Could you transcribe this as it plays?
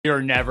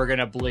You're never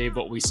gonna believe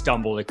what we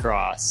stumbled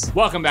across.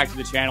 Welcome back to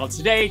the channel.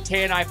 Today,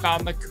 Tay and I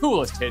found the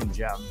coolest hidden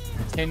gem,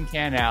 Tin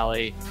Can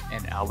Alley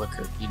in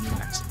Albuquerque, New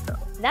Mexico.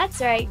 That's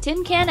right,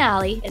 Tin Can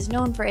Alley is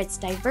known for its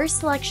diverse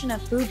selection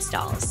of food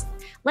stalls.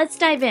 Let's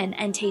dive in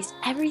and taste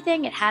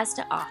everything it has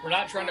to offer. We're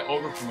not trying to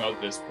over-promote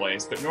this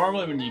place, but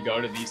normally when you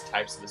go to these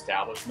types of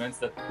establishments,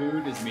 the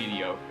food is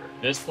mediocre.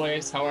 This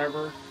place,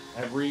 however,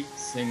 every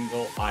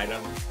single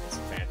item is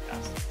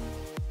fantastic.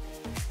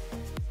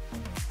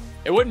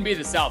 It wouldn't be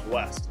the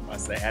Southwest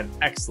unless they had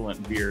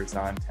excellent beers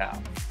on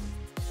tap.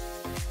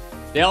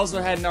 They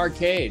also had an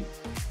arcade.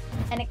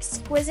 An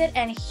exquisite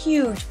and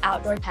huge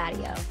outdoor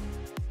patio.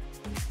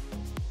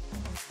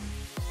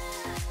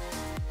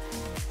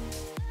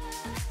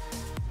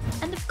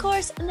 And of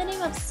course, in the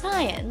name of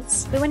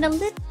science, we went a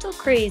little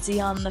crazy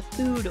on the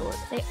food order.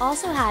 They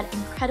also had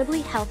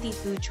incredibly healthy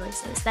food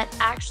choices that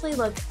actually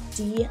looked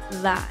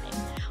divine.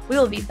 We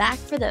will be back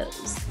for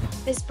those.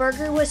 This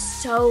burger was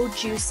so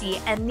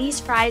juicy, and these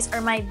fries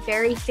are my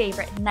very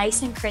favorite,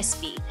 nice and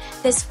crispy.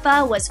 This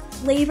pho was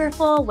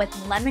flavorful with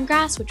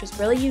lemongrass, which was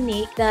really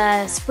unique.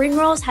 The spring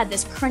rolls had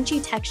this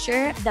crunchy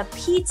texture. The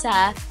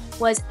pizza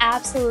was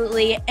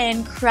absolutely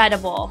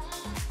incredible.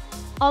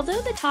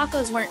 Although the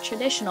tacos weren't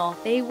traditional,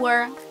 they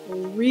were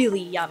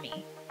really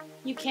yummy.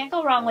 You can't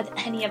go wrong with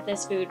any of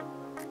this food.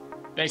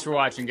 Thanks for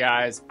watching,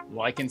 guys.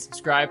 Like and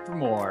subscribe for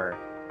more.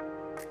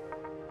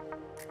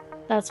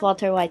 That's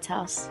Walter White's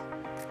house.